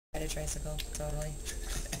tricycle, totally.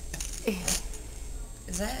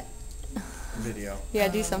 Is that? Video. Yeah,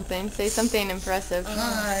 do something. Say something impressive.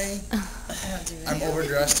 Hi. I'm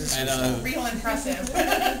overdressed as usual. Real impressive.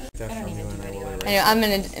 Definitely when I will erase. I know, I'm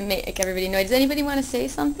going to make everybody know. Does anybody want to say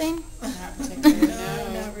something? Not particularly. No,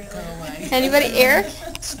 not really. Go away. Anybody? Eric?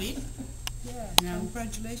 Sweet? Yeah,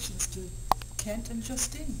 congratulations to Kent and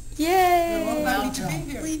Justine. Yay! We're all happy to be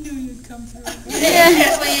here. We knew you'd come through.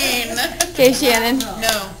 Yeah. Okay, Shannon.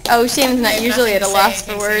 No. Oh, Shannon's I not have usually at a nothing to loss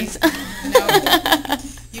say, for Casey. words. No.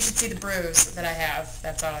 You should see the bruise that I have.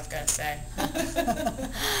 That's all I've got to say.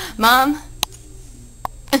 Mom?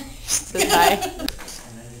 She says hi.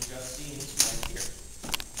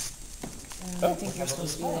 I think you're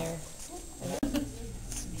supposed to be there.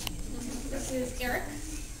 This is Eric.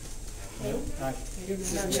 No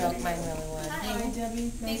joke, mine really would. Hi,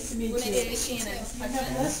 Debbie. Nice to meet you. This is Shannon's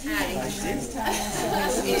husband. Hi. Nice time.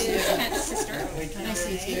 This is Kent's sister. Nice to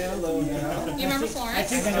meet you. You remember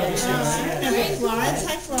Florence? Hi, Florence.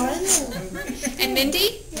 Hi, Florence. And Mindy?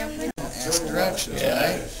 Just directions,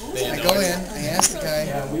 right? I go in, I ask the guy,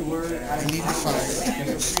 I need to find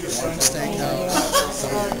steakhouse.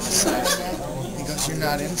 He goes, you're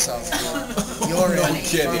not in Southfield. You're in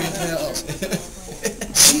Farmington Hills.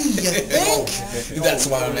 Gee, you think? That's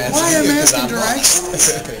why I'm asking. Why I'm you, 'cause asking I'm directions?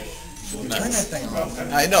 Turn that thing off.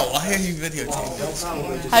 I know. Why are you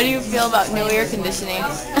videotaping? How do you feel about no air conditioning?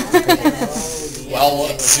 Well, we'll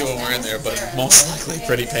have to see when we're in there, but most likely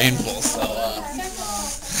pretty painful. So,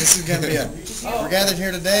 This is gonna be it. We're gathered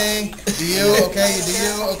here today. Do you? Okay, you do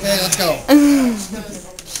you? Okay, let's go.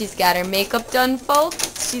 She's got her makeup done,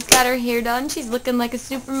 folks. She's got her hair done. She's looking like a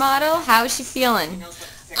supermodel. How is she feeling?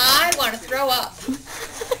 I want to throw up.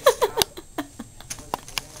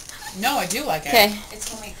 No, I do like it. Okay. It's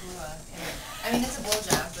homemade Kahlua. I mean, it's a blow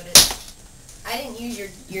job, but I didn't use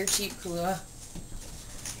your cheap Kahlua.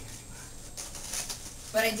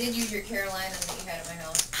 But I did use your Carolina that you had at my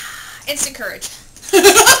house. Instant courage.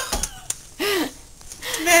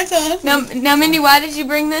 That's awesome. Now, Mindy, why did you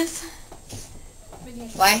bring this?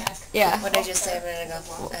 Why? Yeah. What did I just say a minute ago?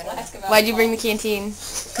 I don't know. Why'd you bring the canteen?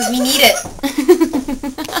 Because we need it.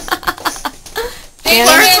 Shannon?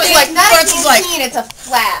 Florence was like, Not a Florence was like, canteen, it's a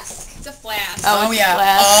flask. It's a flask. Oh, oh it's yeah,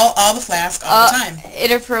 glass. all the flask, all the time.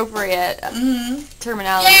 Inappropriate Mm-hmm.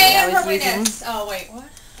 terminology Yay, I was using. appropriateness. Oh, wait, what?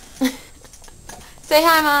 Say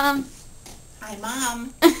hi, Mom. Hi,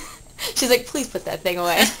 Mom. She's like, please put that thing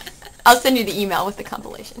away. I'll send you the email with the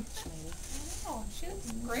compilation. Oh, she looks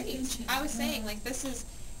great. I was saying, like, this is,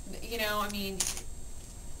 you know, I mean,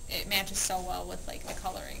 it matches so well with, like, the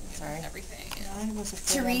coloring and everything. I was To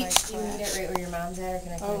afraid I reach, might do you need crash. it right where your mom's at, or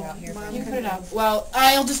can I put it out here? Mom, for you? Put it up. Well,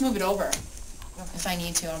 I'll just move it over. If I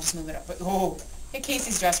need to, I'll just move it up. But, oh,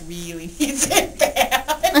 Casey's dress really needs it bad.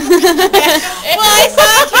 Well, I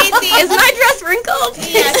saw Casey. Is my dress wrinkled?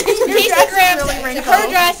 Yes, Casey dress is grabs really her wrinkled.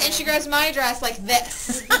 dress and she grabs my dress like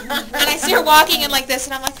this. And I see her walking in like this,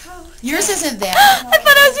 and I'm like, oh. Yours isn't that. I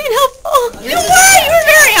thought I was being helpful. You were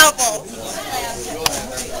very helpful.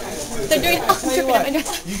 They're doing,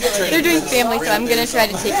 they're doing family, so I'm gonna try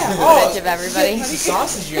to take some footage of everybody.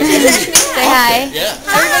 sausage. Say hi. Yeah.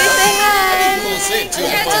 Everybody say hi. Cool to say it too.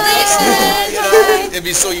 Congratulations. It'd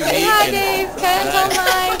be so unique. Say hi, and- Dave. Kevin, tell him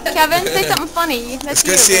hi. Kevin, say something funny. It's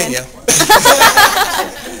good seeing you.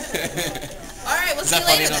 All right, we'll Is see that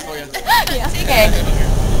you funny later. enough for you? Yeah. Okay.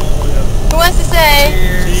 Who wants to say?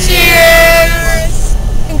 Cheers.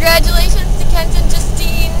 Congratulations to Kent and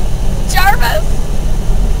Justine Jarvis.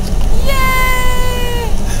 Yay!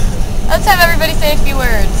 Let's have everybody say a few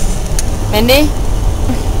words. Mindy?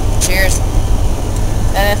 Cheers.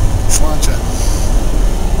 Dennis? Slancha.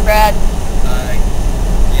 Brad?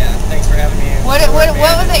 Yeah, thanks for having me. What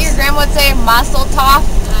was that your grandma would say? Mazel tov?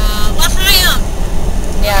 L'chaim.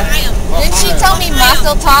 Yeah. Didn't she tell me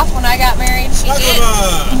mazel tov when I got married? She did.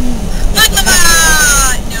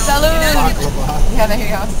 Baklava. No. Salud. Yeah, there you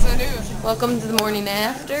go. Salud. Welcome to the morning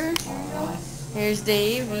after. Here's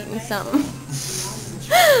Dave eating something.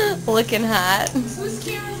 Looking hot.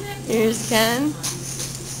 Here's Ken.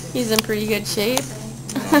 He's in pretty good shape.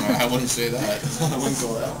 I wouldn't say that. I wouldn't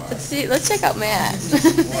go that far. Let's see. Let's check out Matt.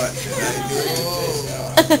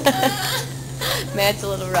 Matt's a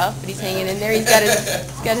little rough, but he's hanging in there. He's got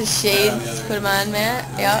his shades. Put them on, Matt.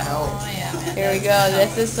 Yep. Here we go.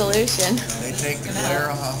 That's the solution. They take the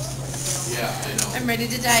glare off. I'm ready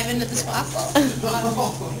to dive into this waffle.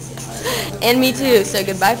 And me too. So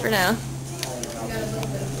goodbye for now.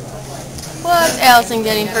 What's Allison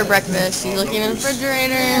getting for breakfast? She's looking in the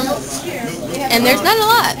refrigerator. And there's not a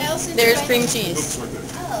lot. There's cream cheese.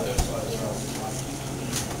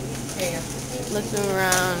 Let's move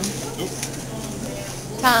around.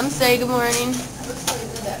 Tom, say good morning.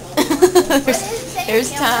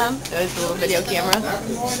 there's Tom. There's the little video camera.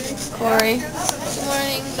 Corey. Good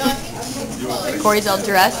morning. Corey's all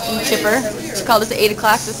dressed and chipper. She called us at 8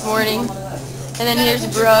 o'clock this morning. And then here's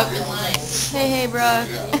Brooke. Hey, Brooke.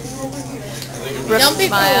 Brooke, Don't be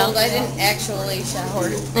smile. fooled. I didn't actually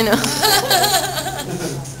shower. I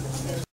know.